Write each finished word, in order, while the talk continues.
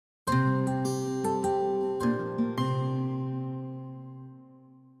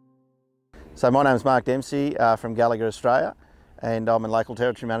So my name is Mark Dempsey from Gallager Australia, and I'm a local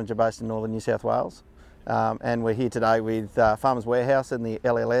territory manager based in northern New South Wales. And we're here today with Farmers Warehouse and the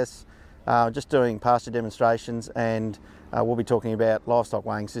LLS, just doing pasture demonstrations, and we'll be talking about livestock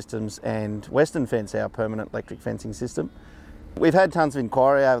weighing systems and Western Fence, our permanent electric fencing system. We've had tons of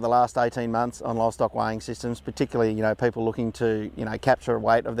inquiry over the last 18 months on livestock weighing systems, particularly people looking to capture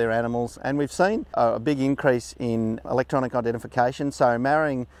weight of their animals, and we've seen a big increase in electronic identification, so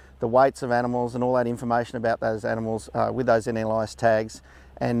marrying the weights of animals and all that information about those animals with those NLIS tags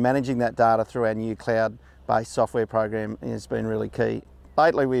and managing that data through our new cloud-based software program has been really key.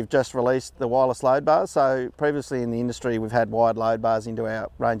 Lately we've just released the wireless load bars, so previously in the industry we've had wired load bars into our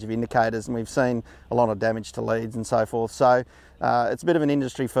range of indicators, and we've seen a lot of damage to leads and so forth. So it's a bit of an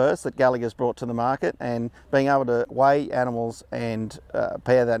industry first that Gallagher's brought to the market, and being able to weigh animals and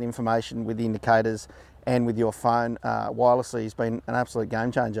pair that information with the indicators and with your phone wirelessly has been an absolute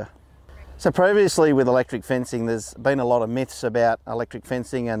game changer. So previously with electric fencing, there's been a lot of myths about electric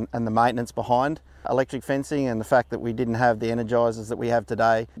fencing and the maintenance behind electric fencing, and the fact that we didn't have the energizers that we have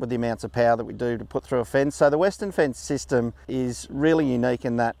today with the amounts of power that we do to put through a fence. So the Western Fence system is really unique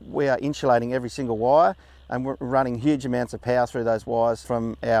in that we are insulating every single wire, and we're running huge amounts of power through those wires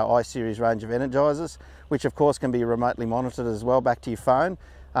from our I-Series range of energizers, which of course can be remotely monitored as well back to your phone.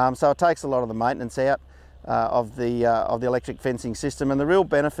 So it takes a lot of the maintenance out of the electric fencing system, and the real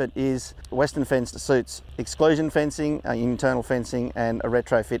benefit is Western Fence suits exclusion fencing, internal fencing, and a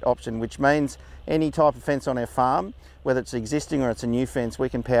retrofit option, which means any type of fence on our farm, whether it's existing or it's a new fence, we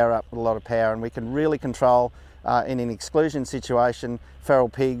can power up with a lot of power, and we can really control in an exclusion situation feral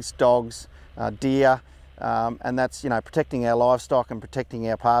pigs, dogs, deer, and that's protecting our livestock and protecting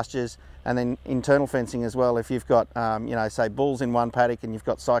our pastures. And then internal fencing as well, if you've got say bulls in one paddock and you've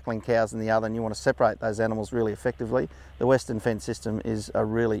got cycling cows in the other and you want to separate those animals really effectively, the Western Fence system is a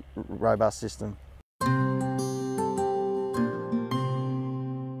really robust system.